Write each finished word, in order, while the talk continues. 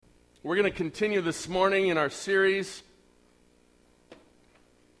We're going to continue this morning in our series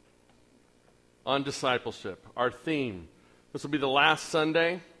on discipleship, our theme. This will be the last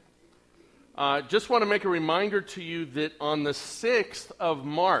Sunday. Just want to make a reminder to you that on the 6th of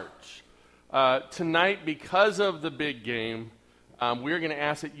March, tonight, because of the big game, we're going to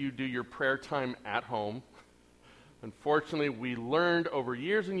ask that you do your prayer time at home. Unfortunately, we learned over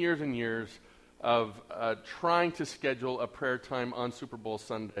years and years and years of trying to schedule a prayer time on Super Bowl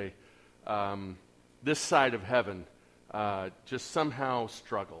Sunday. This side of heaven just somehow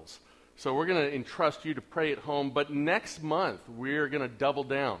struggles. So we're going to entrust you to pray at home, but next month we're going to double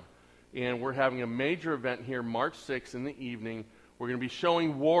down, and we're having a major event here March 6th in the evening. We're going to be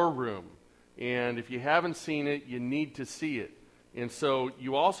showing War Room, and if you haven't seen it, you need to see it. And so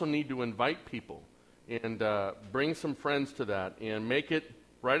you also need to invite people and bring some friends to that, and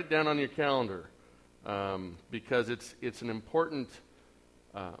write it down on your calendar, because it's an important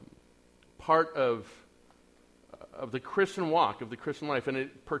part of the Christian walk, of the Christian life, and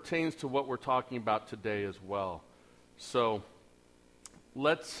it pertains to what we're talking about today as well. So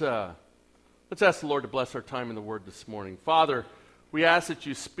let's ask the Lord to bless our time in the Word this morning. Father, we ask that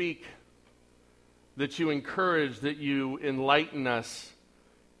you speak, that you encourage, that you enlighten us,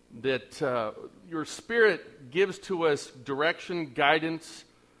 that your Spirit gives to us direction, guidance,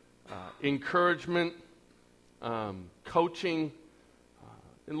 encouragement, coaching,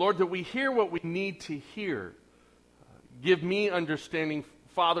 and Lord, that we hear what we need to hear. Give me understanding,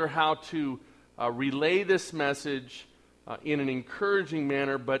 Father, how to relay this message in an encouraging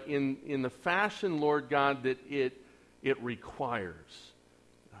manner, but in the fashion, Lord God, that it requires.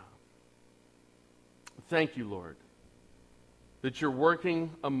 Thank you, Lord, that you're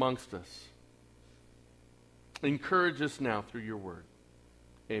working amongst us. Encourage us now through your word.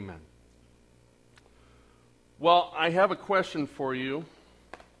 Amen. Well, I have a question for you.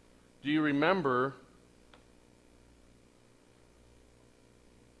 Do you remember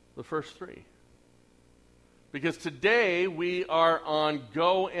the first three? Because today we are on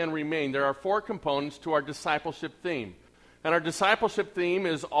Go and Remain. There are 4 components to our discipleship theme. And our discipleship theme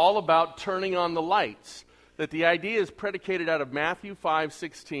is all about turning on the lights. That the idea is predicated out of Matthew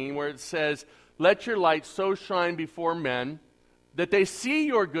 5:16, where it says, "Let your light so shine before men that they see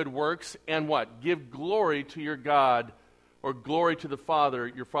your good works and" what? "Give glory to your God," or glory to the Father,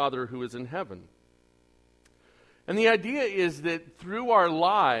 your Father who is in heaven. And the idea is that through our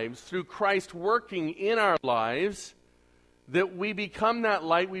lives, through Christ working in our lives, that we become that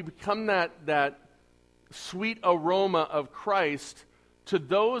light, we become that sweet aroma of Christ to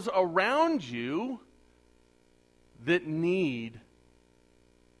those around you that need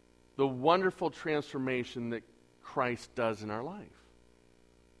the wonderful transformation that Christ does in our life.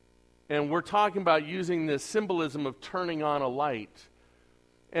 And we're talking about using this symbolism of turning on a light.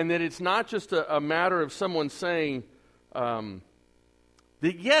 And that it's not just a matter of someone saying that,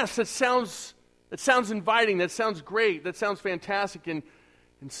 yes, it sounds inviting, that sounds great, that sounds fantastic. And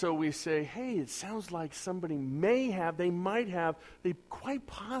so we say, hey, it sounds like somebody they quite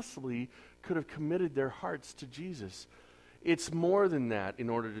possibly could have committed their hearts to Jesus. It's more than that in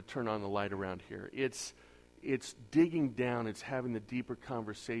order to turn on the light around here. It's digging down, it's having the deeper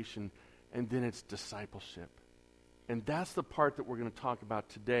conversation, and then it's discipleship. And that's the part that we're going to talk about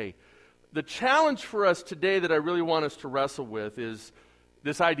today. The challenge for us today that I really want us to wrestle with is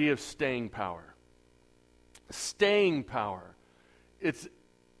this idea of staying power. Staying power. It's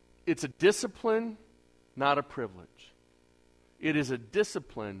a discipline, not a privilege. It is a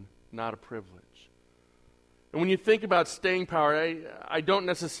discipline, not a privilege. And when you think about staying power, I don't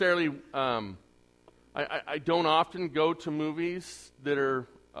necessarily... I don't often go to movies that are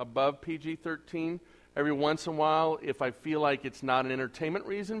above PG-13. Every once in a while, if I feel like it's not an entertainment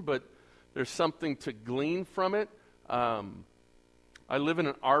reason, but there's something to glean from it. I live in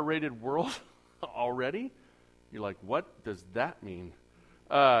an R-rated world already. You're like, what does that mean?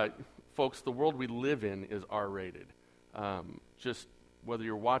 Folks, the world we live in is R-rated. Just whether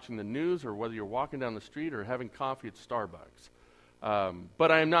you're watching the news or whether you're walking down the street or having coffee at Starbucks.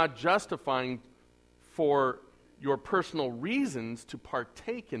 But I am not justifying for your personal reasons to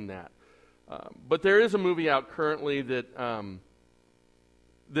partake in that. But there is a movie out currently that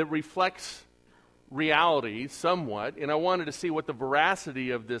reflects reality somewhat, and I wanted to see what the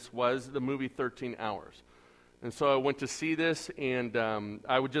veracity of this was, the movie 13 Hours. And so I went to see this, and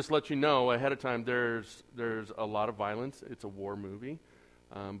I would just let you know ahead of time, there's a lot of violence. It's a war movie,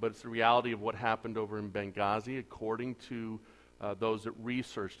 but it's the reality of what happened over in Benghazi according to those that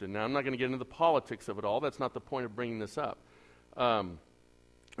researched it. Now, I'm not going to get into the politics of it all. That's not the point of bringing this up.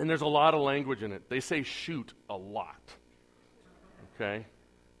 And there's a lot of language in it. They say shoot a lot. Okay?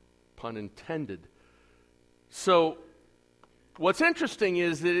 pun intended. So what's interesting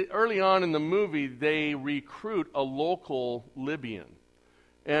is that early on in the movie, they recruit a local Libyan.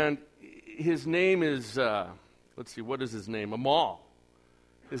 And his name is, what is his name? Amal.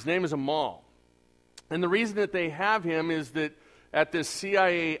 His name is Amal. And the reason that they have him is that at this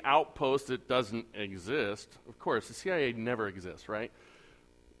CIA outpost that doesn't exist, of course, the CIA never exists, right?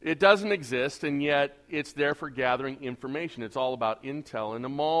 It doesn't exist, and yet it's there for gathering information. It's all about intel. And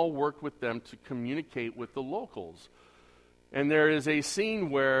Amal worked with them to communicate with the locals. And there is a scene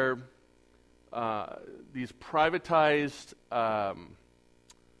where these privatized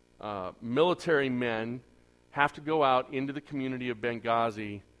military men have to go out into the community of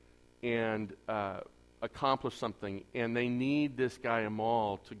Benghazi and accomplish something, and they need this guy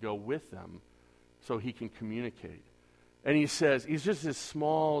Amal to go with them so he can communicate. And he says, he's just this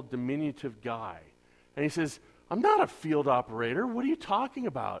small, diminutive guy. And he says, I'm not a field operator. What are you talking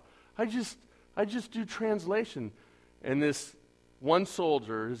about? I just do translation. And this one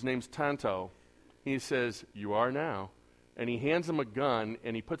soldier, his name's Tanto, he says, you are now. And he hands him a gun,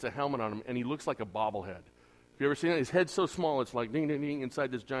 and he puts a helmet on him, and he looks like a bobblehead. Have you ever seen that? His head's so small, it's like ding, ding, ding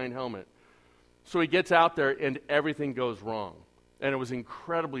inside this giant helmet. So he gets out there, and everything goes wrong. And it was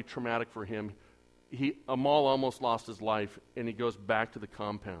incredibly traumatic for him. Amal almost lost his life, and he goes back to the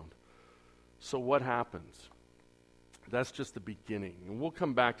compound. So what happens? That's just the beginning. And we'll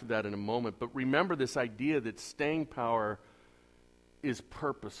come back to that in a moment. But remember this idea that staying power is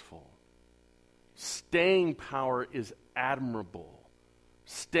purposeful. Staying power is admirable.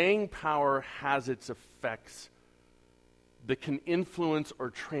 Staying power has its effects that can influence or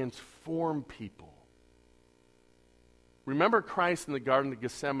transform people. Remember Christ in the Garden of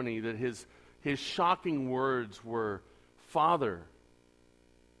Gethsemane, that his shocking words were, Father,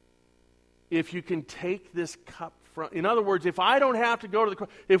 if you can take this cup from... In other words, if I don't have to go to the cross,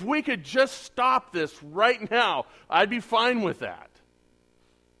 if we could just stop this right now, I'd be fine with that.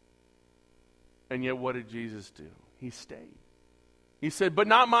 And yet what did Jesus do? He stayed. He said, but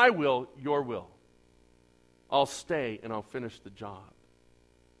not my will, your will. I'll stay and I'll finish the job,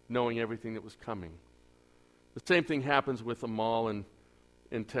 knowing everything that was coming. The same thing happens with Amal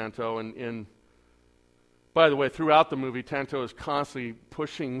and Tanto. And by the way, throughout the movie, Tanto is constantly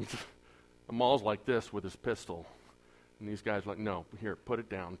pushing Amal's like this with his pistol. And these guys are like, no, here, put it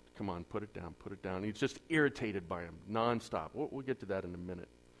down. Come on, put it down, put it down. He's just irritated by him nonstop. We'll get to that in a minute.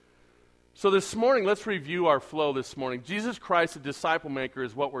 So this morning, let's review our flow this morning. Jesus Christ, the disciple maker,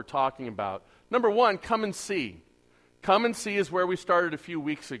 is what we're talking about. Number one, come and see. Come and see is where we started a few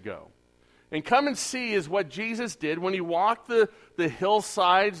weeks ago. And come and see is what Jesus did when he walked the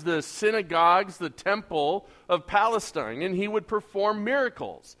hillsides, the synagogues, the temple of Palestine, and he would perform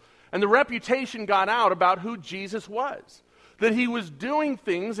miracles. And the reputation got out about who Jesus was, that he was doing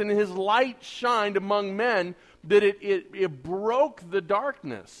things and his light shined among men, that it broke the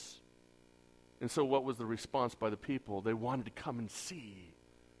darkness. And so what was the response by the people? They wanted to come and see,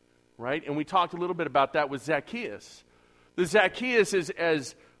 right? And we talked a little bit about that with Zacchaeus. The Zacchaeus is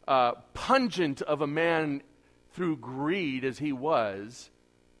as pungent of a man through greed as he was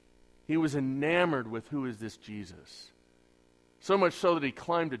enamored with who is this Jesus. So much so that he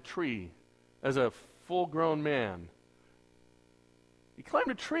climbed a tree as a full-grown man. He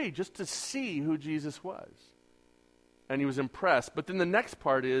climbed a tree just to see who Jesus was. And he was impressed. But then the next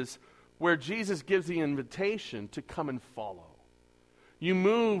part is where Jesus gives the invitation to come and follow. You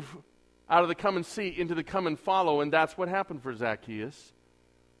move out of the come and see into the come and follow, and that's what happened for Zacchaeus.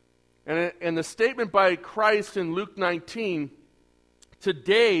 And the statement by Christ in Luke 19,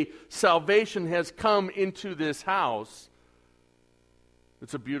 today salvation has come into this house,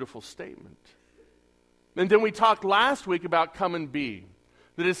 it's a beautiful statement. And then we talked last week about come and be,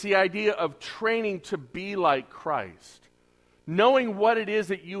 that it's the idea of training to be like Christ, knowing what it is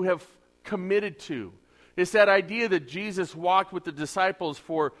that you have committed to. It's that idea that Jesus walked with the disciples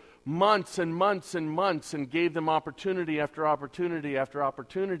for months and months and months and gave them opportunity after opportunity after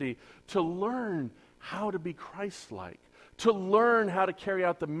opportunity to learn how to be Christ-like, to learn how to carry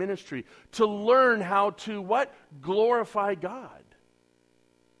out the ministry, to learn how to what? Glorify God.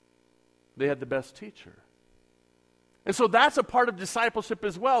 They had the best teacher. And so that's a part of discipleship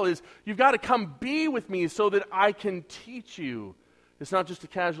as well, is you've got to come be with me so that I can teach you. It's not just a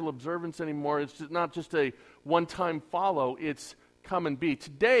casual observance anymore. It's not just a one-time follow. It's come and be.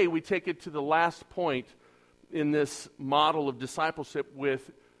 Today, we take it to the last point in this model of discipleship with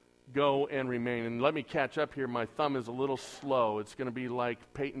go and remain. And let me catch up here. My thumb is a little slow. It's going to be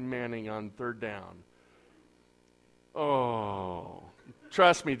like Peyton Manning on third down. Oh,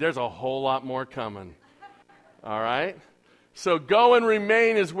 trust me, there's a whole lot more coming. All right? So go and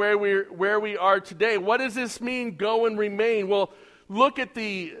remain is where we are today. What does this mean, go and remain? Well, look at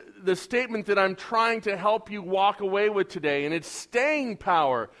the statement that I'm trying to help you walk away with today, and it's staying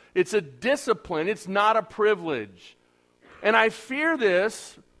power. It's a discipline. It's not a privilege. And I fear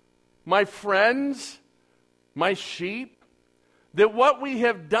this, my friends, my sheep, that what we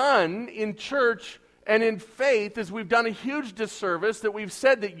have done in church and in faith is we've done a huge disservice, that we've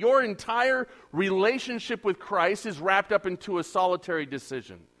said that your entire relationship with Christ is wrapped up into a solitary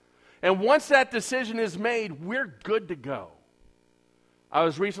decision. And once that decision is made, we're good to go. I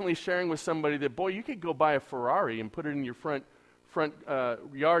was recently sharing with somebody that, boy, you could go buy a Ferrari and put it in your front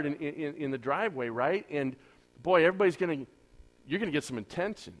yard in the driveway, right? And boy, you're going to get some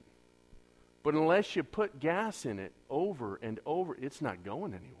attention. But unless you put gas in it over and over, it's not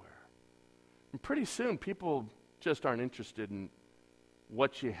going anywhere. And pretty soon, people just aren't interested in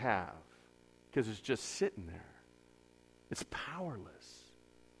what you have because it's just sitting there. It's powerless.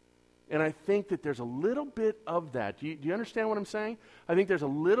 And I think that there's a little bit of that. Do you understand what I'm saying? I think there's a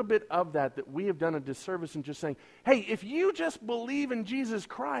little bit of that we have done a disservice in just saying, hey, if you just believe in Jesus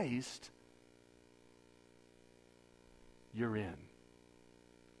Christ, you're in.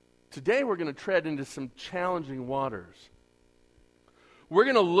 Today we're going to tread into some challenging waters. We're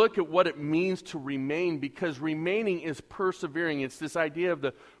going to look at what it means to remain, because remaining is persevering. It's this idea of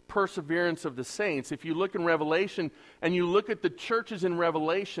the perseverance of the saints. If you look in Revelation and you look at the churches in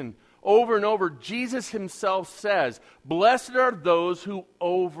Revelation, over and over, Jesus himself says, blessed are those who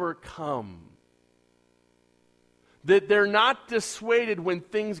overcome. That they're not dissuaded when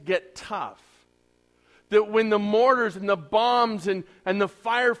things get tough. That when the mortars and the bombs and the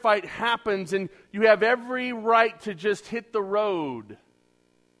firefight happens and you have every right to just hit the road,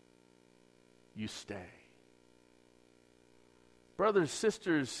 you stay. Brothers,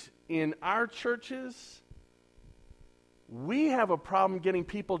 sisters, in our churches, we have a problem getting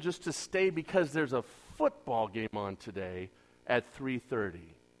people just to stay because there's a football game on today at 3:30.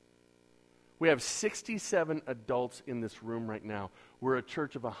 We have 67 adults in this room right now. We're a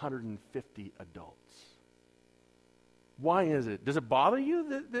church of 150 adults. Why is it? Does it bother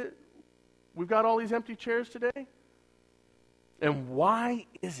you that we've got all these empty chairs today? And why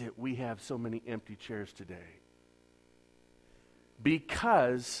is it we have so many empty chairs today?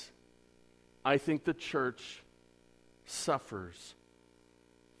 Because I think the church suffers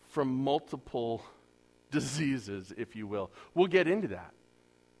from multiple diseases, if you will. We'll get into that.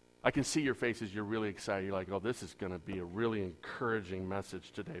 I can see your faces. You're really excited. You're like, oh, this is going to be a really encouraging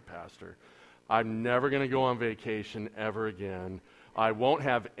message today, Pastor. I'm never going to go on vacation ever again. I won't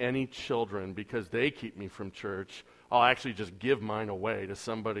have any children because they keep me from church. I'll actually just give mine away to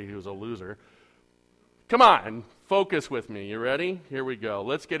somebody who's a loser. Come on, focus with me. You ready? Here we go.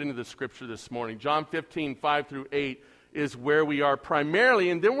 Let's get into the scripture this morning. John 15, 5 through 8 is where we are primarily,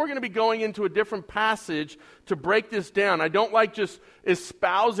 and then we're going to be going into a different passage to break this down. I don't like just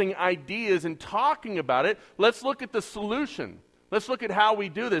espousing ideas and talking about it. Let's look at the solution. Let's look at how we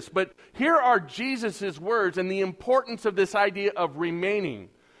do this. But here are Jesus' words and the importance of this idea of remaining.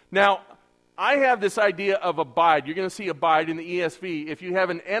 Now, I have this idea of abide. You're going to see abide in the ESV. If you have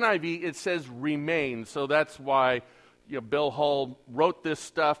an NIV, it says remain. So that's why Bill Hull wrote this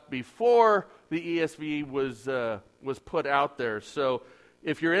stuff before the ESV was put out there. So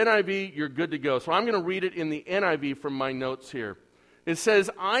if you're NIV, you're good to go. So I'm going to read it in the NIV from my notes here. It says,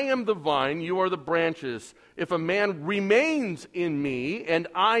 I am the vine, you are the branches. If a man remains in me and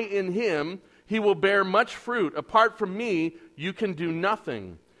I in him, he will bear much fruit. Apart from me, you can do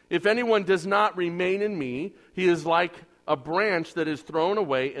nothing. If anyone does not remain in me, he is like a branch that is thrown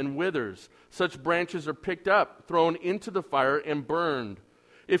away and withers. Such branches are picked up, thrown into the fire, and burned.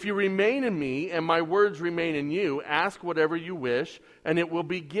 If you remain in me, and my words remain in you, ask whatever you wish, and it will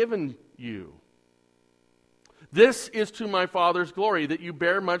be given you. This is to my Father's glory, that you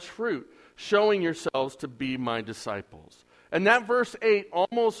bear much fruit, showing yourselves to be my disciples. And that verse 8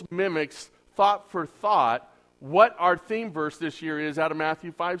 almost mimics, thought for thought, what our theme verse this year is out of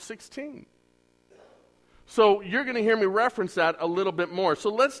Matthew 5:16. So you're going to hear me reference that a little bit more. So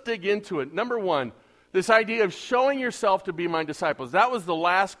let's dig into it. Number one, this idea of showing yourself to be my disciples. That was the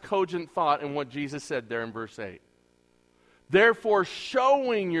last cogent thought in what Jesus said there in verse 8. Therefore,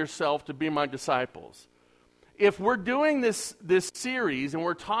 showing yourself to be my disciples. If we're doing this series and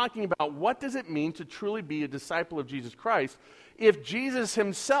we're talking about what does it mean to truly be a disciple of Jesus Christ, if Jesus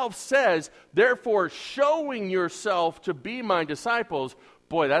himself says, therefore showing yourself to be my disciples,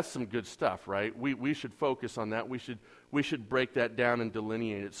 boy, that's some good stuff, right? We should focus on that. We should break that down and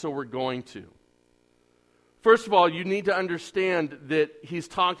delineate it. So we're going to. First of all, you need to understand that he's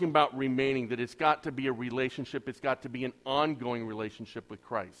talking about remaining, that it's got to be a relationship, it's got to be an ongoing relationship with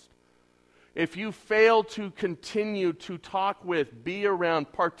Christ. If you fail to continue to talk with, be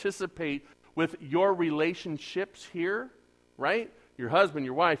around, participate with your relationships here, right? Your husband,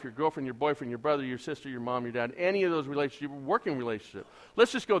 your wife, your girlfriend, your boyfriend, your brother, your sister, your mom, your dad, any of those relationships, your working relationship.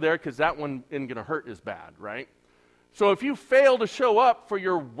 Let's just go there because that one isn't going to hurt as bad, right? So if you fail to show up for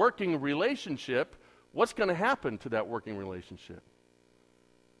your working relationship, what's going to happen to that working relationship?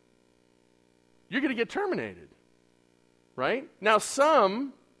 You're going to get terminated, right? Now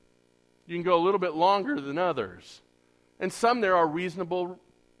some, you can go a little bit longer than others. And some there are reasonable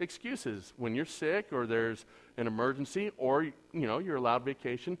excuses when you're sick or there's an emergency or, you're allowed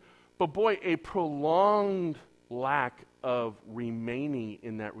vacation. But boy, a prolonged lack of remaining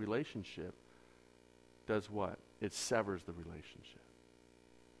in that relationship does what? It severs the relationship.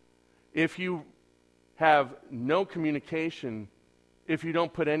 If you have no communication, if you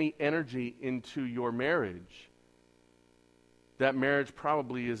don't put any energy into your marriage, that marriage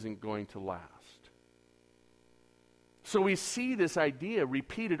probably isn't going to last. So we see this idea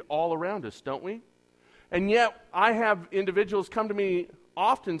repeated all around us, don't we? And yet I have individuals come to me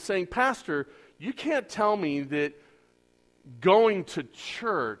often saying, Pastor, you can't tell me that going to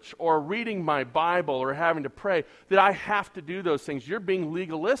church or reading my Bible or having to pray, that I have to do those things. You're being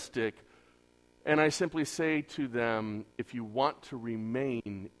legalistic. And I simply say to them, if you want to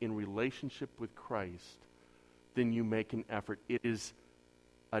remain in relationship with Christ, then you make an effort. It is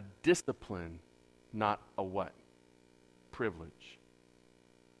a discipline, not a what? Privilege.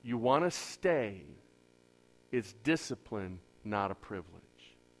 You want to stay, it's discipline, not a privilege.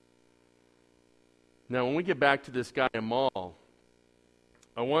 Now, when we get back to this guy Amal,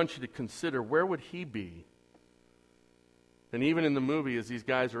 I want you to consider, where would he be? And even in the movie, as these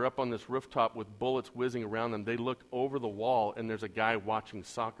guys are up on this rooftop with bullets whizzing around them, they look over the wall, and there's a guy watching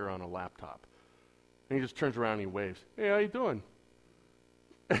soccer on a laptop. And he just turns around and he waves. Hey, how you doing?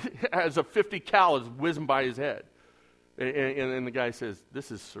 As a .50 cal is whizzing by his head. And the guy says,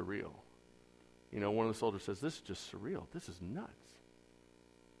 this is surreal. One of the soldiers says, this is just surreal. This is nuts.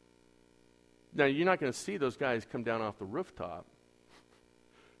 Now, you're not going to see those guys come down off the rooftop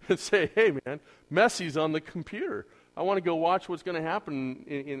and say, hey, man, Messi's on the computer. I want to go watch what's going to happen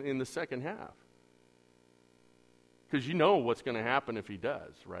in the second half. Because you know what's going to happen if he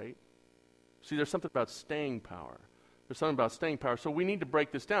does, right? See, there's something about staying power. There's something about staying power. So we need to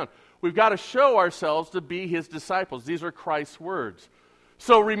break this down. We've got to show ourselves to be his disciples. These are Christ's words.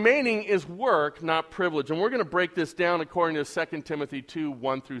 So remaining is work, not privilege. And we're going to break this down according to 2 Timothy 2,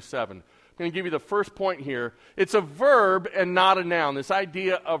 1 through 7. I'm going to give you the first point here. It's a verb and not a noun. This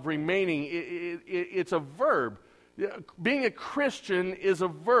idea of remaining, it's a verb. Being a Christian is a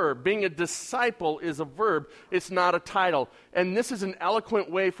verb. Being a disciple is a verb. It's not a title. And this is an eloquent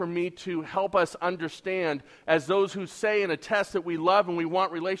way for me to help us understand, as those who say and attest that we love and we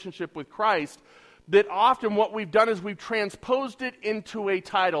want relationship with Christ, that often what we've done is we've transposed it into a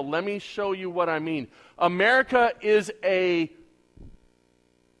title. Let me show you what I mean. America is a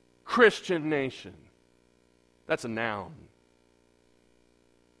Christian nation. That's a noun.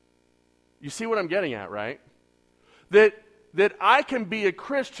 You see what I'm getting at, right? That I can be a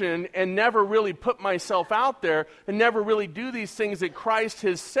Christian and never really put myself out there and never really do these things that Christ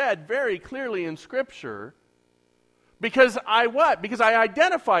has said very clearly in Scripture. Because I what? Because I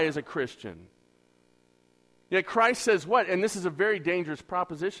identify as a Christian. Yet Christ says what? And this is a very dangerous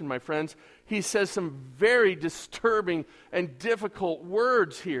proposition, my friends. He says some very disturbing and difficult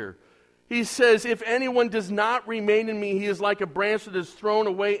words here. He says, if anyone does not remain in me, he is like a branch that is thrown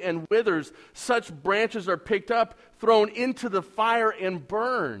away and withers. Such branches are picked up, thrown into the fire, and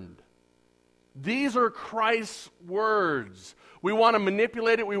burned. These are Christ's words. We want to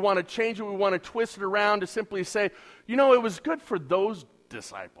manipulate it. We want to change it. We want to twist it around to simply say, it was good for those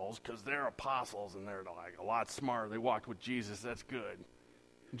disciples because they're apostles and they're like a lot smarter. They walked with Jesus. That's good.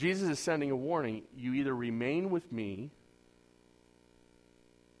 Jesus is sending a warning. You either remain with me,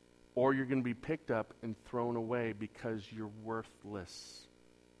 or you're going to be picked up and thrown away because you're worthless.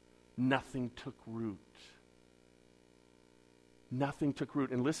 Nothing took root. Nothing took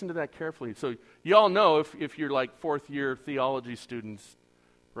root. And listen to that carefully. So you all know, if you're like fourth-year theology students,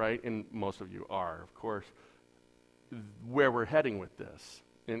 right, and most of you are, of course, where we're heading with this.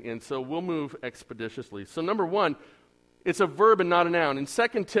 And so we'll move expeditiously. So number one, it's a verb and not a noun. In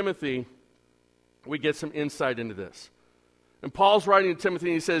 2 Timothy, we get some insight into this. And Paul's writing to Timothy,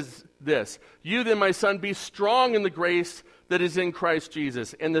 and he says this, you then, my son, be strong in the grace that is in Christ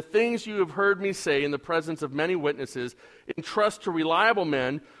Jesus. And the things you have heard me say in the presence of many witnesses, entrust to reliable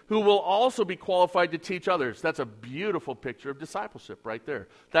men who will also be qualified to teach others. That's a beautiful picture of discipleship right there.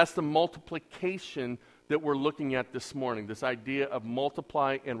 That's the multiplication that we're looking at this morning, this idea of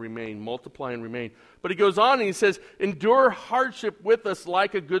multiply and remain, multiply and remain. But he goes on and he says, endure hardship with us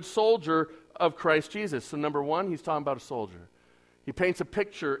like a good soldier of Christ Jesus. So number one, he's talking about a soldier. He paints a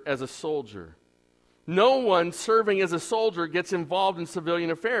picture as a soldier. No one serving as a soldier gets involved in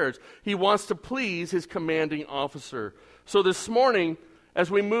civilian affairs. He wants to please his commanding officer. So this morning, as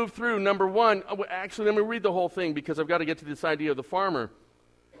we move through, number one, actually let me read the whole thing because I've got to get to this idea of the farmer.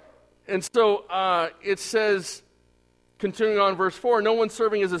 And so it says, continuing on verse 4, no one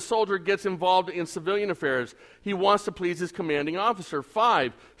serving as a soldier gets involved in civilian affairs. He wants to please his commanding officer.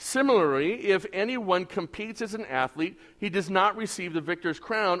 5, similarly, if anyone competes as an athlete, he does not receive the victor's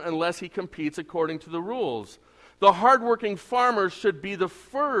crown unless he competes according to the rules. The hardworking farmer should be the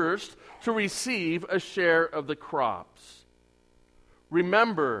first to receive a share of the crops.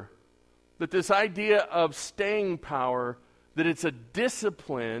 Remember that this idea of staying power, that it's a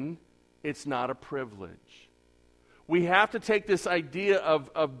discipline, it's not a privilege. We have to take this idea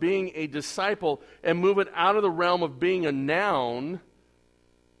of being a disciple and move it out of the realm of being a noun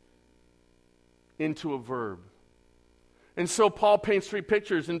into a verb. And so Paul paints 3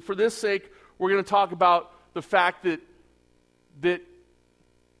 pictures. And for this sake, we're going to talk about the fact that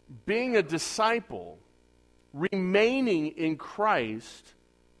being a disciple, remaining in Christ,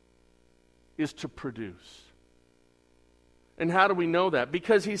 is to produce. And how do we know that?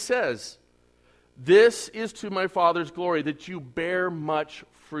 Because he says, this is to my Father's glory, that you bear much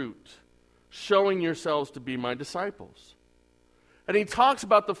fruit, showing yourselves to be my disciples. And he talks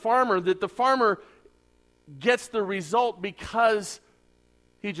about the farmer, that the farmer gets the result because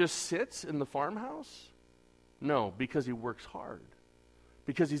he just sits in the farmhouse? No, because he works hard.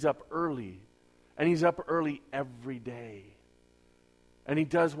 Because he's up early. And he's up early every day. And he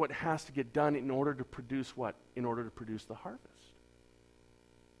does what has to get done in order to produce what? In order to produce the harvest.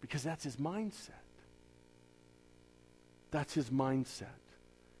 Because that's his mindset. That's his mindset.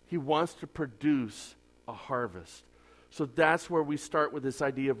 He wants to produce a harvest. So that's where we start with this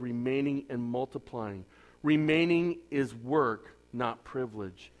idea of remaining and multiplying. Remaining is work, not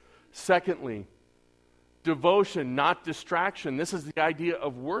privilege. Secondly, devotion, not distraction. This is the idea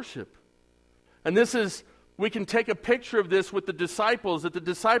of worship. And this is, we can take a picture of this with the disciples, that the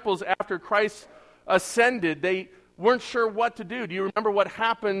disciples, after Christ ascended, they weren't sure what to do. Do you remember what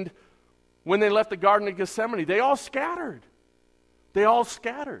happened when they left the Garden of Gethsemane? They all scattered. They all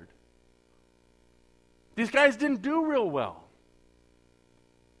scattered. These guys didn't do real well.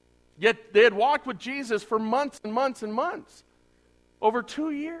 Yet they had walked with Jesus for months and months and months. Over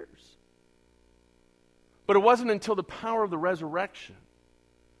 2 years. But it wasn't until the power of the resurrection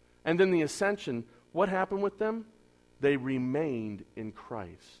and then the ascension, what happened with them? They remained in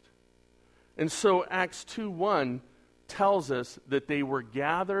Christ. And so Acts 2:1 tells us that they were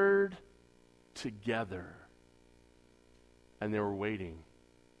gathered together. And they were waiting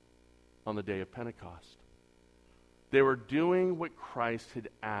on the day of Pentecost. They were doing what Christ had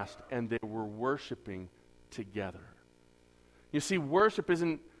asked, and they were worshiping together. You see, worship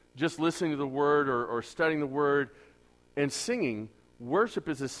isn't just listening to the Word or studying the Word and singing. Worship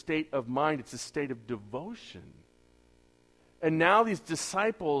is a state of mind. It's a state of devotion. And now these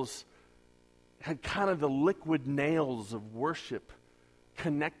disciples had kind of the liquid nails of worship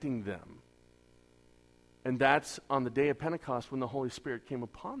connecting them. And that's on the day of Pentecost when the Holy Spirit came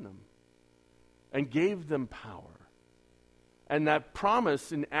upon them and gave them power. And that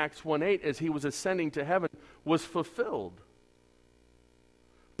promise in Acts 1:8, as he was ascending to heaven, was fulfilled.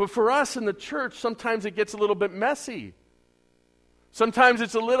 But for us in the church, sometimes it gets a little bit messy. Sometimes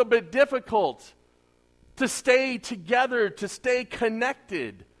it's a little bit difficult to stay together, to stay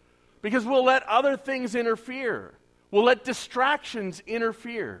connected, because we'll let other things interfere. We'll let distractions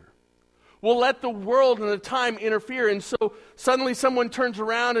interfere. We'll let the world and the time interfere. And so suddenly someone turns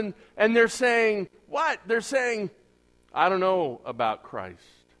around and they're saying, what? They're saying, I don't know about Christ.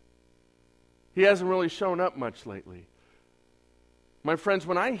 He hasn't really shown up much lately. My friends,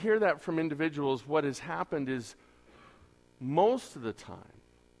 when I hear that from individuals, what has happened is most of the time,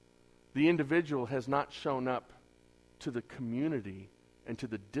 the individual has not shown up to the community and to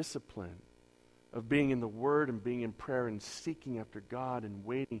the discipline of being in the Word and being in prayer and seeking after God and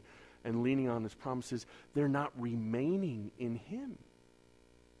waiting and leaning on His promises. They're not remaining in Him.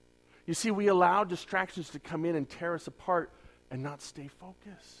 You see, we allow distractions to come in and tear us apart and not stay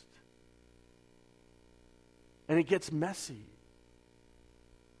focused. And it gets messy.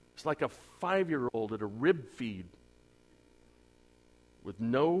 It's like a 5-year-old at a rib feed. with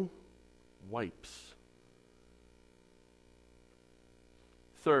no wipes.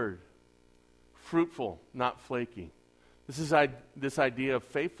 Third, fruitful, not flaky. This is this idea of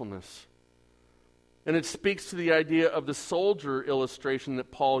faithfulness. And it speaks to the idea of the soldier illustration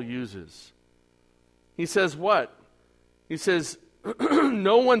that Paul uses. He says what? He says,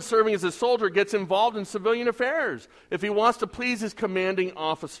 no one serving as a soldier gets involved in civilian affairs if he wants to please his commanding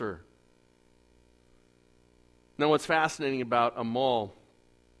officer. Now, what's fascinating about Amal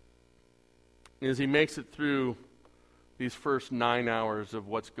is he makes it through these first 9 hours of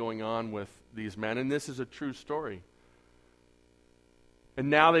what's going on with these men, and this is a true story. And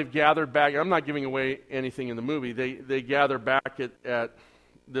now they've gathered back. I'm not giving away anything in the movie. They gather back at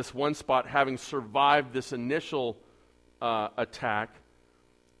this one spot, having survived this initial attack,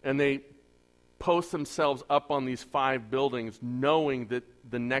 and they post themselves up on these 5 buildings, knowing that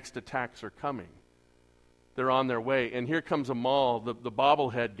the next attacks are coming. They're on their way. And here comes Amal, the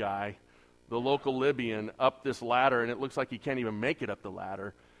bobblehead guy, the local Libyan, up this ladder, and it looks like he can't even make it up the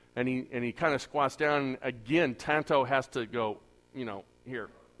ladder. And he kind of squats down, and again, Tanto has to go, here,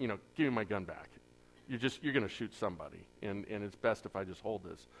 give me my gun back. You're going to shoot somebody, and it's best if I just hold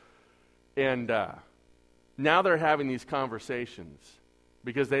this. And now they're having these conversations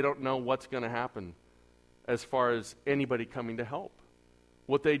because they don't know what's going to happen as far as anybody coming to help.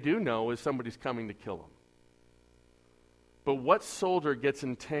 What they do know is somebody's coming to kill them. But what soldier gets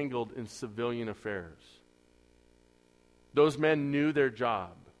entangled in civilian affairs? Those men knew their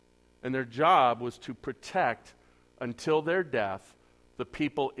job, and their job was to protect, until their death, the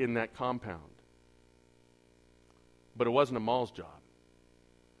people in that compound. But it wasn't Amal's job.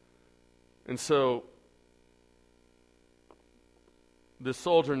 And so, this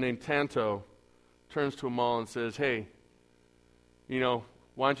soldier named Tanto turns to Amal and says, hey,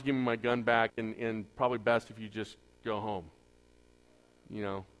 why don't you give me my gun back, and probably best if you just go home.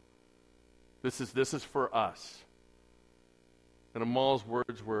 This is for us. And Amal's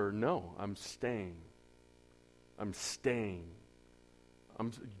words were, no, I'm staying.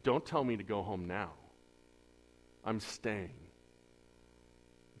 Don't tell me to go home now. I'm staying.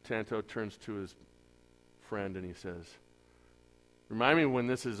 Tanto turns to his friend and he says, remind me when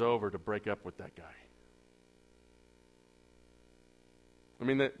this is over to break up with that guy. I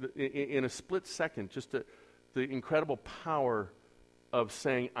mean, in a split second, just the incredible power of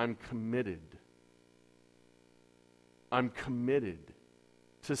saying, I'm committed. I'm committed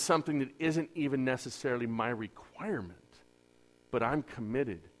to something that isn't even necessarily my requirement, but I'm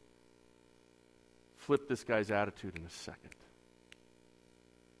committed. Flip this guy's attitude in a second.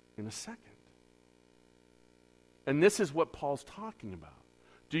 In a second. And this is what Paul's talking about.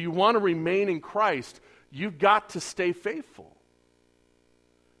 Do you want to remain in Christ? You've got to stay faithful.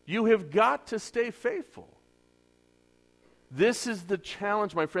 You have got to stay faithful. This is the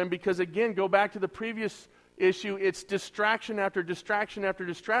challenge, my friend, because again, go back to the previous issue, it's distraction after distraction after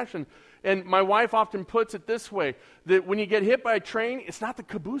distraction. And my wife often puts it this way, that when you get hit by a train, it's not the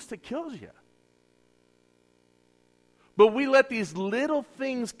caboose that kills you. But we let these little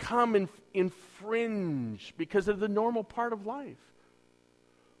things come and infringe because of the normal part of life.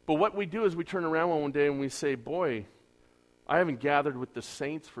 But what we do is we turn around one day and we say, boy, I haven't gathered with the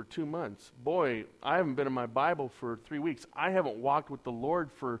saints for 2 months. Boy, I haven't been in my Bible for 3 weeks. I haven't walked with the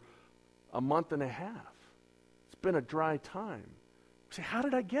Lord for a month and a half. It's been a dry time. We say, how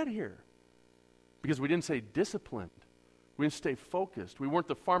did I get here? Because we didn't stay disciplined. We didn't stay focused. We weren't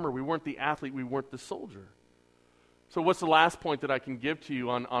the farmer. We weren't the athlete. We weren't the soldier. So what's the last point that I can give to you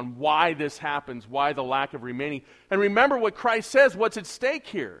on why this happens, why the lack of remaining? And remember what Christ says, what's at stake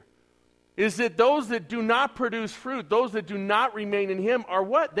here is that those that do not produce fruit, those that do not remain in Him are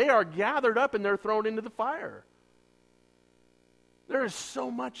what? They are gathered up and they're thrown into the fire. There is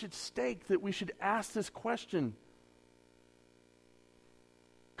so much at stake that we should ask this question.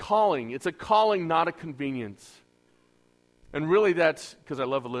 Calling. It's a calling, not a convenience. And really that's, because I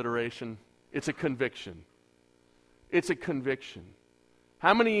love alliteration, it's a conviction. It's a conviction.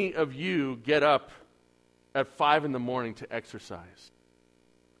 How many of you get up at 5 in the morning to exercise?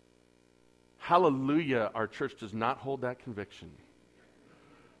 Hallelujah, our church does not hold that conviction.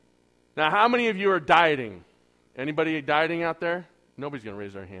 Now, how many of you are dieting? Anybody dieting out there? Nobody's going to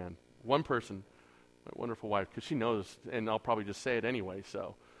raise their hand. One person, my wonderful wife, because she knows, and I'll probably just say it anyway,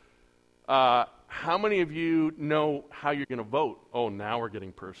 so. How many of you know how you're going to vote? Oh, now we're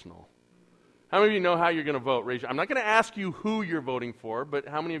getting personal. How many of you know how you're going to vote? I'm not going to ask you who you're voting for, but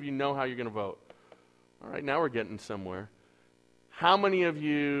how many of you know how you're going to vote? All right, now we're getting somewhere. How many of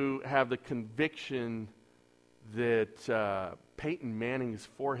you have the conviction that Peyton Manning's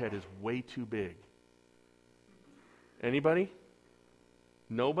forehead is way too big? Anybody?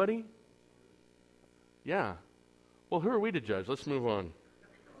 Nobody? Yeah. Well, who are we to judge? Let's move on.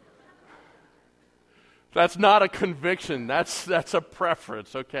 That's not a conviction. That's a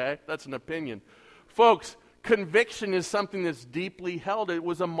preference, okay? That's an opinion. Folks, conviction is something that's deeply held. It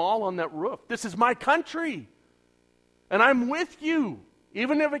was a mall on that roof. This is my country. And I'm with you,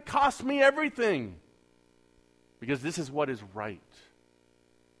 even if it costs me everything. Because this is what is right.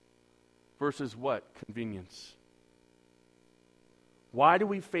 Versus what? Convenience. Why do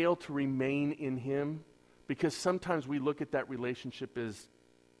we fail to remain in Him? Because sometimes we look at that relationship as,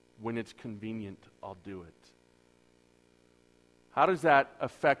 when it's convenient, I'll do it. How does that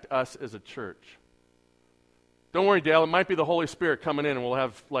affect us as a church? Don't worry, Dale, it might be the Holy Spirit coming in and we'll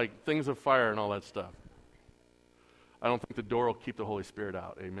have like things of fire and all that stuff. I don't think the door will keep the Holy Spirit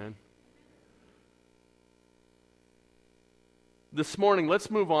out. Amen? This morning,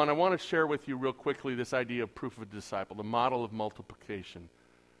 let's move on. I want to share with you real quickly this idea of proof of a disciple, the model of multiplication.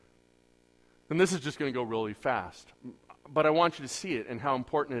 And this is just going to go really fast. But I want you to see it and how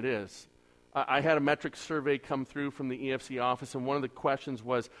important it is. I had a metric survey come through from the EFC office, and one of the questions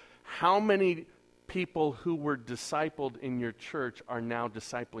was, how many people who were discipled in your church are now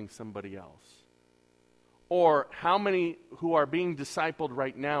discipling somebody else? Or how many who are being discipled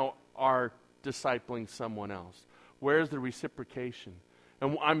right now are discipling someone else? Where's the reciprocation?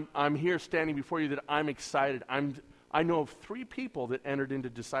 And I'm here standing before you that I'm excited. I know of 3 people that entered into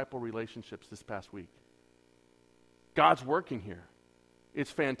disciple relationships this past week. God's working here.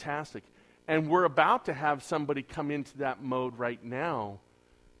 It's fantastic. And we're about to have somebody come into that mode right now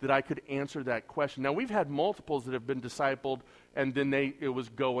that I could answer that question. Now, we've had multiples that have been discipled, and then it was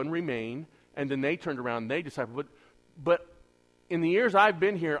go and remain, and then they turned around and they discipled. But in the years I've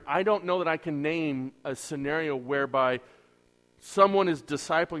been here, I don't know that I can name a scenario whereby someone is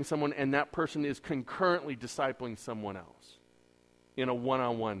discipling someone and that person is concurrently discipling someone else in a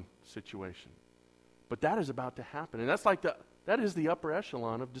one-on-one situation. But that is about to happen. And that is the upper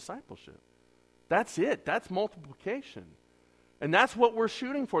echelon of discipleship. That's it. That's multiplication. And that's what we're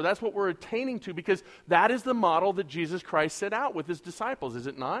shooting for. That's what we're attaining to, because that is the model that Jesus Christ set out with His disciples, is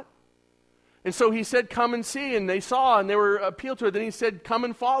it not? And so He said, come and see, and they saw, and they were appealed to it. Then He said, come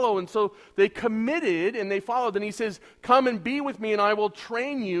and follow. And so they committed, and they followed. Then He says, come and be with me, and I will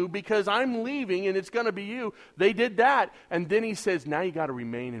train you, because I'm leaving, and it's going to be you. They did that. And then He says, now you got to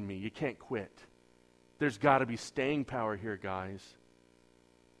remain in me. You can't quit. There's got to be staying power here, guys.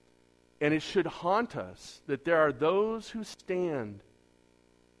 And it should haunt us that there are those who stand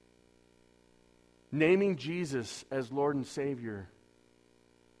naming Jesus as Lord and Savior,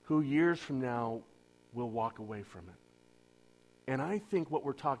 who years from now will walk away from it. And I think what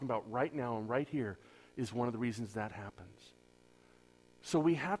we're talking about right now and right here is one of the reasons that happens. So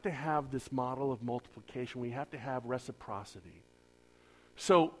we have to have this model of multiplication. We have to have reciprocity.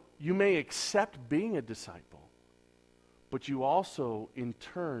 So you may accept being a disciple, but you also, in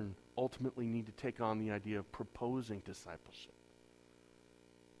turn, ultimately need to take on the idea of proposing discipleship.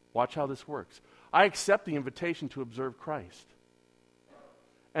 Watch how this works. I accept the invitation to observe Christ.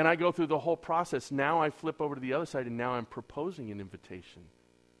 And I go through the whole process. Now I flip over to the other side, and now I'm proposing an invitation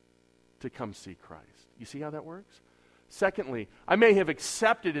to come see Christ. You see how that works? Secondly, I may have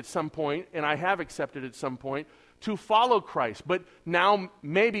accepted at some point, and I have accepted at some point, to follow Christ. But now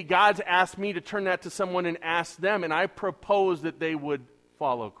maybe God's asked me to turn that to someone and ask them, and I propose that they would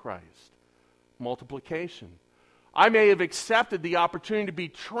follow Christ. Multiplication. I may have accepted the opportunity to be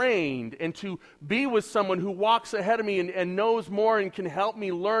trained and to be with someone who walks ahead of me and knows more and can help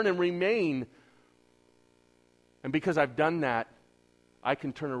me learn and remain. And because I've done that, I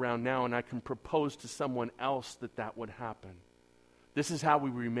can turn around now and I can propose to someone else that would happen. This is how we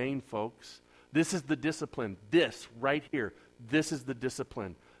remain, folks. This is the discipline. This right here. This is the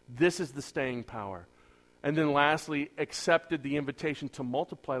discipline. This is the staying power. And then lastly, accepted the invitation to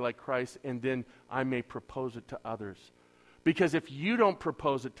multiply like Christ, and then I may propose it to others. Because if you don't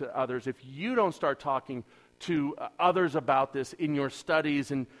propose it to others, if you don't start talking to others about this in your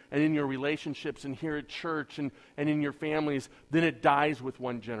studies and in your relationships and here at church and in your families, then it dies with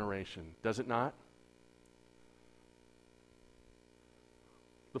one generation. Does it not?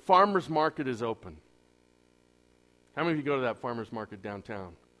 The farmer's market is open. How many of you go to that farmer's market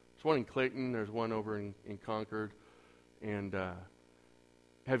downtown? There's one in Clayton. There's one over in Concord. And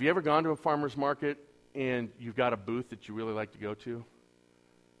have you ever gone to a farmer's market and you've got a booth that you really like to go to?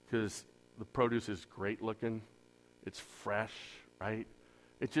 Because the produce is great looking. It's fresh, right?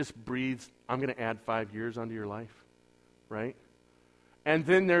 It just breathes, I'm going to add 5 years onto your life, right? And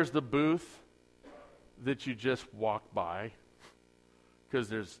then there's the booth that you just walk by because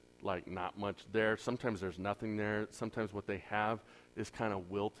there's like not much there. Sometimes there's nothing there. Sometimes what they have is kind of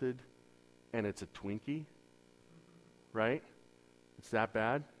wilted and it's a Twinkie, right? It's that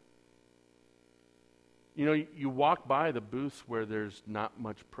bad. You know, you walk by the booths where there's not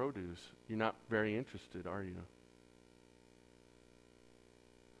much produce. You're not very interested, are you?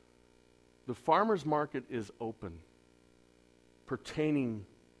 The farmer's market is open, pertaining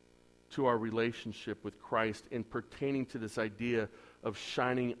to our relationship with Christ and pertaining to this idea of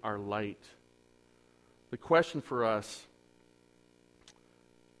shining our light. The question for us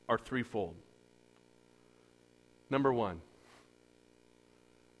are threefold. Number one,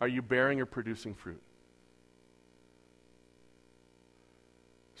 are you bearing or producing fruit?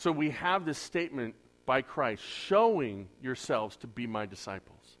 So we have this statement by Christ, showing yourselves to be my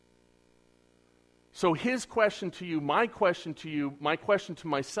disciples. So his question to you, my question to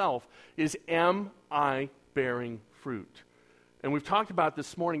myself is, am I bearing fruit? And we've talked about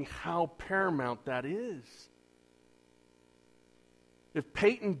this morning how paramount that is. If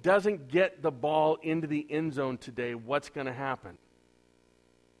Peyton doesn't get the ball into the end zone today, what's going to happen?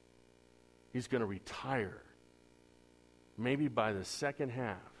 He's going to retire. Maybe by the second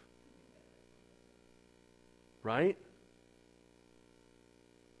half. Right?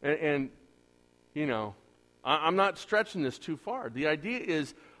 And you know, I'm not stretching this too far. The idea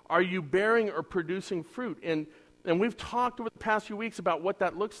is, are you bearing or producing fruit? And we've talked over the past few weeks about what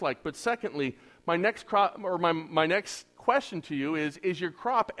that looks like. But secondly, my next question to you is your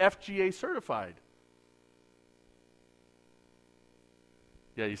crop FGA certified?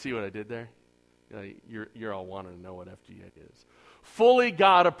 Yeah, you see what I did there? You're all wanting to know what FGA is. Fully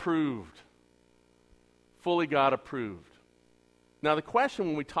God approved. Fully God approved. Now the question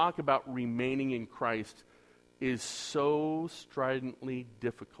when we talk about remaining in Christ is so stridently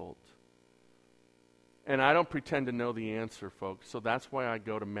difficult. And I don't pretend to know the answer, folks, so that's why I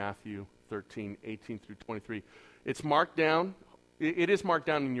go to Matthew 13, 18 through 23. It's marked down. It is marked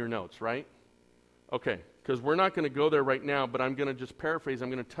down in your notes, right? Okay, because we're not going to go there right now, but I'm going to just paraphrase.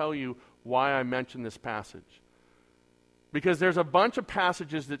 I'm going to tell you why I mentioned this passage. Because there's a bunch of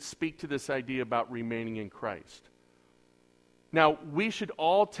passages that speak to this idea about remaining in Christ. Now, we should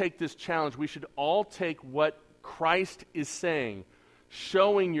all take this challenge. We should all take what Christ is saying,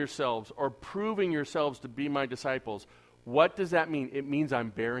 showing yourselves or proving yourselves to be my disciples. What does that mean? It means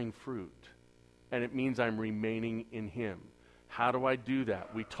I'm bearing fruit, and it means I'm remaining in Him. How do I do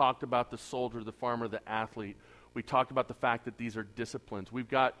that? We talked about the soldier, the farmer, the athlete. We talked about the fact that these are disciplines. We've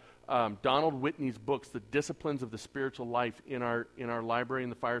got Donald Whitney's books, The Disciplines of the Spiritual Life, in our library in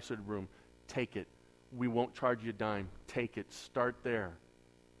the fireside room. Take it. We won't charge you a dime. Take it. Start there.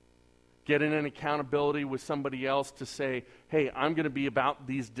 Get in an accountability with somebody else to say, hey, I'm going to be about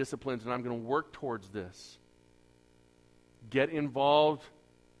these disciplines and I'm going to work towards this. Get involved.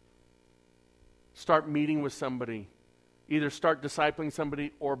 Start meeting with somebody. Either start discipling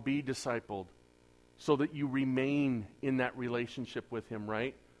somebody or be discipled so that you remain in that relationship with Him,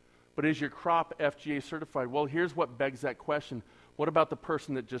 right? But is your crop FGA certified? Well, here's what begs that question. What about the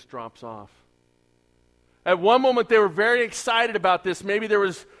person that just drops off? At one moment, they were very excited about this. Maybe there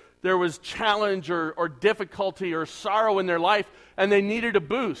was challenge or difficulty or sorrow in their life, and they needed a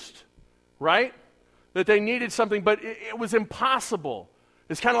boost, right? That they needed something, but it was impossible.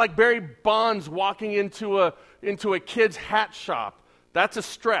 It's kind of like Barry Bonds walking into a kid's hat shop. That's a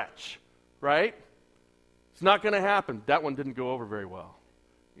stretch, right? It's not going to happen. That one didn't go over very well.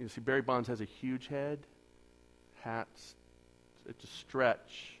 You see, Barry Bonds has a huge head. Hats, it's a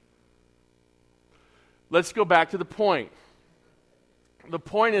stretch. Let's go back to the point. The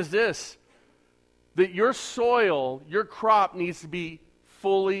point is this, that your soil, your crop needs to be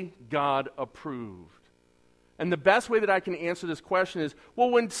fully God approved. And the best way that I can answer this question is, well,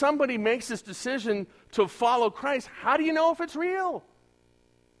 when somebody makes this decision to follow Christ, how do you know if it's real?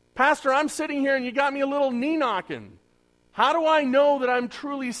 Pastor, I'm sitting here and you got me a little knee knocking. How do I know that I'm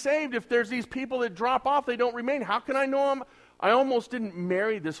truly saved if there's these people that drop off, they don't remain? How can I know I almost didn't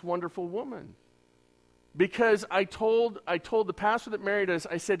marry this wonderful woman. Because I told the pastor that married us,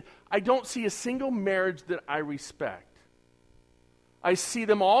 I said, I don't see a single marriage that I respect. I see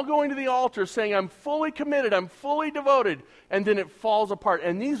them all going to the altar saying, I'm fully committed, I'm fully devoted, and then it falls apart.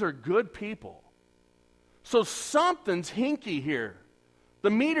 And these are good people. So something's hinky here. The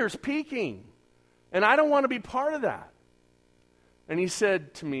meter's peaking. And I don't want to be part of that. And he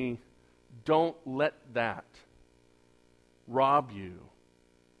said to me, don't let that rob you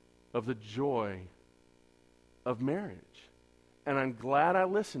of the joy of marriage. And I'm glad I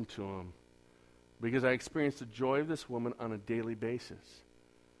listened to him because I experienced the joy of this woman on a daily basis.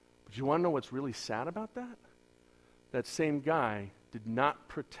 But you want to know what's really sad about that? That same guy did not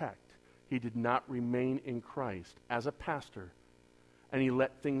protect, he did not remain in Christ as a pastor and he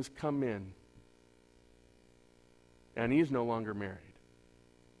let things come in. And he's no longer married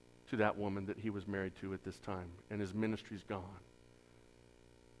to that woman that he was married to at this time, and his ministry's gone.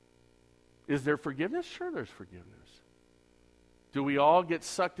 Is there forgiveness? Sure, there's forgiveness. Do we all get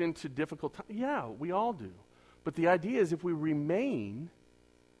sucked into difficult times? Yeah, we all do. But the idea is if we remain,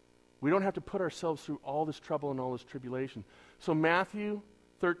 we don't have to put ourselves through all this trouble and all this tribulation. So Matthew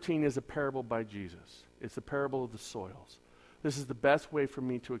 13 is a parable by Jesus. It's the parable of the soils. This is the best way for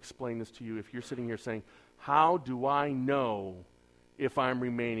me to explain this to you if you're sitting here saying, how do I know if I'm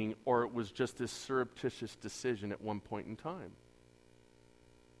remaining or it was just this surreptitious decision at one point in time?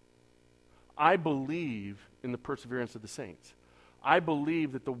 I believe in the perseverance of the saints. I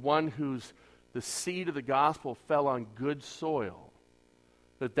believe that the one whose the seed of the gospel fell on good soil,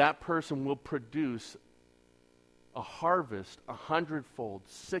 that person will produce a harvest 100-fold,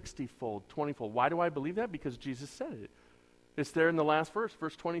 60-fold, 20-fold. Why do I believe that? Because Jesus said it. It's there in the last verse,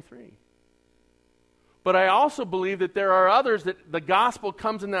 verse 23. But I also believe that there are others that the gospel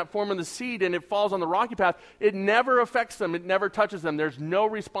comes in that form of the seed and it falls on the rocky path. It never affects them. It never touches them. There's no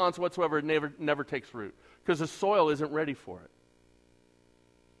response whatsoever. It never takes root because the soil isn't ready for it.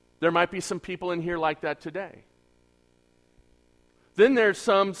 There might be some people in here like that today. Then there's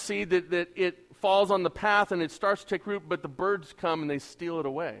some seed that it falls on the path and it starts to take root, but the birds come and they steal it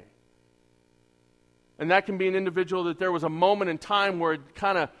away. And that can be an individual that there was a moment in time where it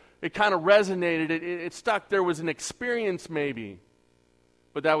kind of resonated, it stuck. There was an experience maybe,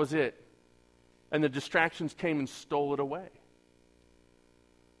 but that was it. And the distractions came and stole it away.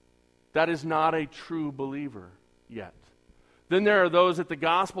 That is not a true believer yet. Then there are those that the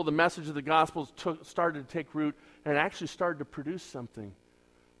gospel, the message of the gospel started to take root and actually started to produce something.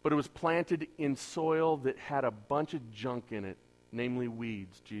 But it was planted in soil that had a bunch of junk in it, namely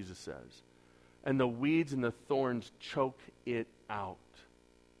weeds, Jesus says. And the weeds and the thorns choke it out.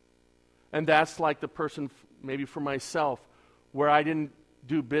 And that's like the person, maybe for myself, where I didn't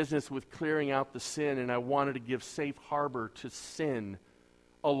do business with clearing out the sin and I wanted to give safe harbor to sin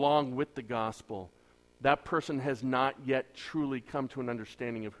along with the gospel. That person has not yet truly come to an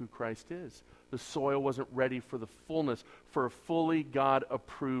understanding of who Christ is. The soil wasn't ready for the fullness, for a fully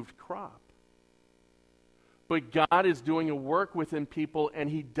God-approved crop. But God is doing a work within people, and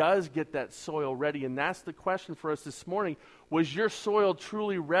He does get that soil ready. And that's the question for us this morning. Was your soil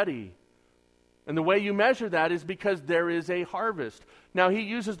truly ready? And the way you measure that is because there is a harvest. Now, He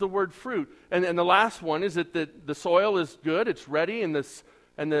uses the word fruit. And the last one is that the soil is good, it's ready, and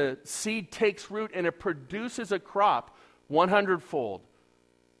the seed takes root, and it produces a crop 100-fold,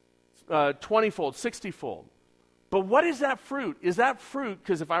 20-fold, 60-fold. But what is that fruit? Is that fruit,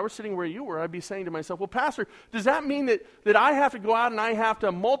 because if I were sitting where you were, I'd be saying to myself, well, Pastor, does that mean that I have to go out and I have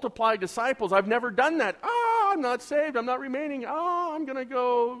to multiply disciples? I've never done that. I'm not saved. I'm not remaining. I'm going to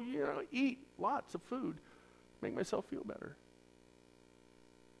go, eat lots of food, make myself feel better.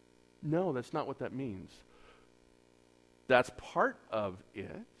 No, that's not what that means. That's part of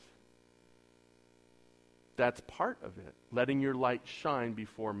it. That's part of it. Letting your light shine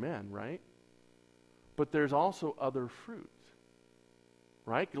before men, right? But there's also other fruit,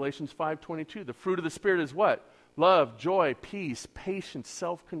 right? Galatians 5:22. The fruit of the Spirit is what? Love, joy, peace, patience,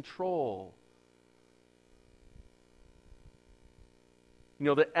 self-control.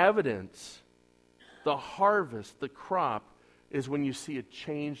 The evidence, the harvest, the crop is when you see a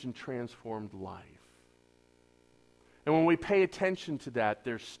changed and transformed life. And when we pay attention to that,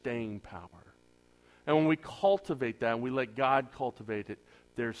 there's staying power. And when we cultivate that and we let God cultivate it,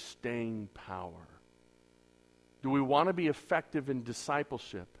 there's staying power. Do we want to be effective in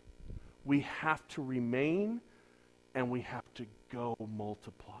discipleship? We have to remain and we have to go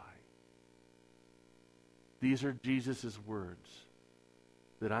multiply. These are Jesus' words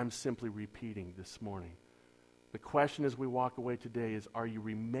that I'm simply repeating this morning. The question as we walk away today is, are you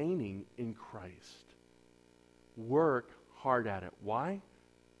remaining in Christ? Work hard at it. Why?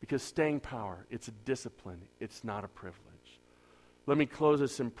 Because staying power, it's a discipline. It's not a privilege. Let me close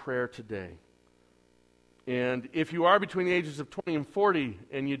this in prayer today. And if you are between the ages of 20 and 40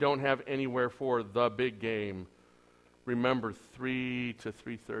 and you don't have anywhere for the big game, remember 3 to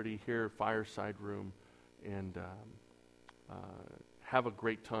 3:30 here, fireside room, and have a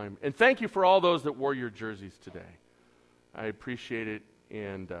great time. And thank you for all those that wore your jerseys today. I appreciate it,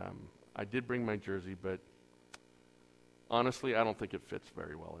 and I did bring my jersey, but honestly, I don't think it fits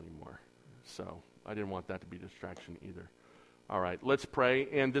very well anymore. So I didn't want that to be a distraction either. All right, let's pray.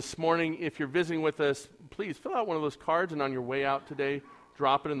 And this morning, if you're visiting with us, please fill out one of those cards, and on your way out today,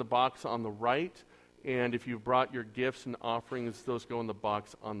 drop it in the box on the right. And if you've brought your gifts and offerings, those go in the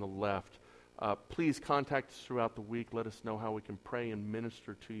box on the left. please contact us throughout the week. Let us know how we can pray and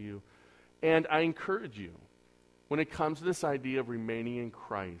minister to you. And I encourage you, when it comes to this idea of remaining in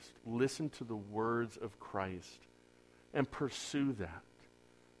Christ, listen to the words of Christ and pursue that.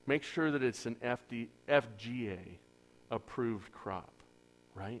 Make sure that it's an FGA approved crop,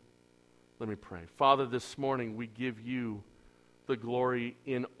 right? Let me pray. Father, this morning we give you the glory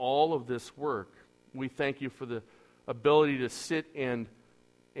in all of this work. We thank you for the ability to sit and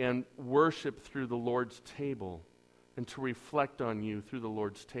worship through the Lord's table and to reflect on you through the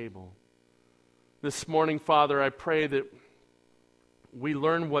Lord's table. This morning, Father, I pray that we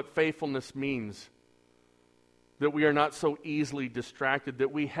learn what faithfulness means, that we are not so easily distracted,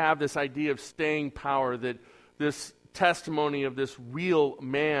 that we have this idea of staying power, that this testimony of this real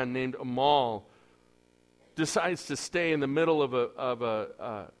man named Amal decides to stay in the middle of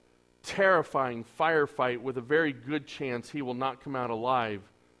a terrifying firefight with a very good chance he will not come out alive.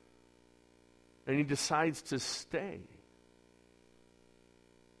 And he decides to stay.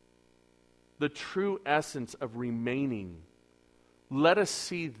 The true essence of remaining. Let us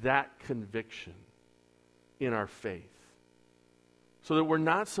see that conviction in our faith, so that we're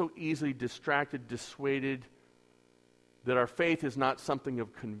not so easily distracted, dissuaded, that our faith is not something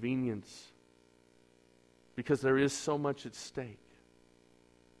of convenience, because there is so much at stake.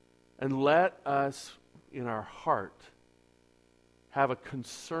 And let us, in our heart, have a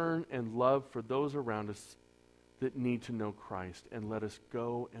concern and love for those around us that need to know Christ, and let us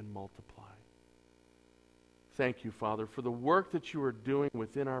go and multiply. Thank you, Father, for the work that you are doing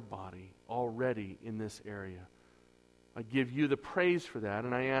within our body already in this area. I give you the praise for that,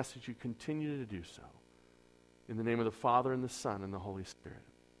 and I ask that you continue to do so. In the name of the Father, and the Son, and the Holy Spirit.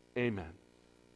 Amen.